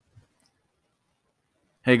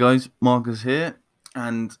Hey guys, Marcus here,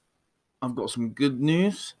 and I've got some good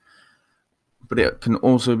news, but it can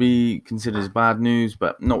also be considered as bad news,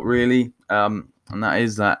 but not really. And that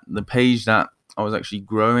is that the page that I was actually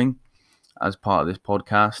growing as part of this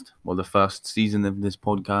podcast, well, the first season of this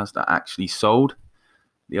podcast, I actually sold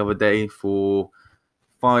the other day for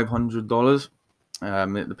 $500.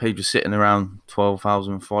 The page was sitting around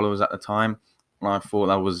 12,000 followers at the time, and I thought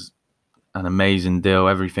that was an amazing deal.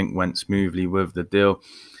 Everything went smoothly with the deal,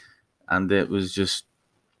 and it was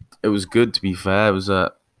good, to be fair. I was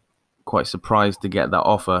quite surprised to get that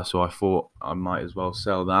offer, so I thought I might as well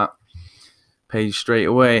sell that page straight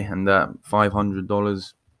away. And that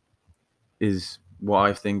 $500 is what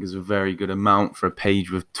I think is a very good amount for a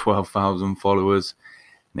page with 12,000 followers.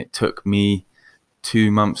 And it took me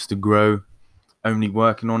 2 months to grow, only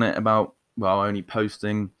working on it only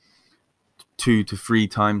posting 2 to 3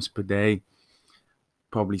 times per day,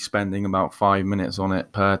 probably spending about 5 minutes on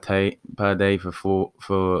it per day for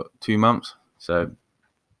 2 months. So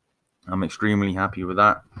I'm extremely happy with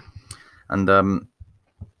that. And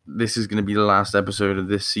this is going to be the last episode of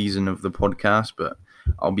this season of the podcast, but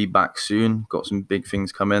I'll be back soon. Got some big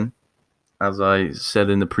things coming. As I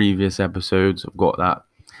said in the previous episodes, I've got that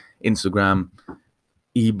Instagram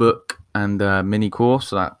ebook and mini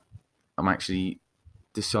course that I'm actually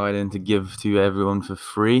deciding to give to everyone for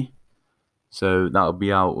free. So that'll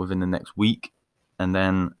be out within the next week. And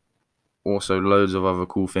then also loads of other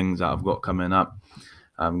cool things that I've got coming up.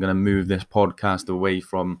 I'm going to move this podcast away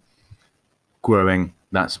from growing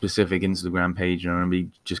that specific Instagram page, and I'm going to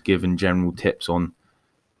be just giving general tips on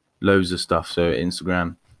loads of stuff. So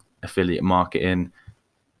Instagram, affiliate marketing,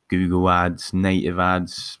 Google ads, native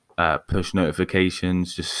ads, push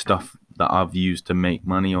notifications, just stuff that I've used to make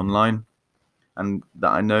money online and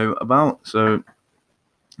that I know about. So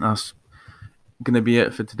that's going to be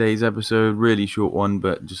it for today's episode. Really short one,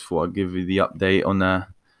 but just thought I'd give you the update on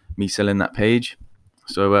me selling that page.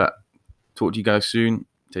 So talk to you guys soon.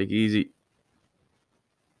 Take it easy.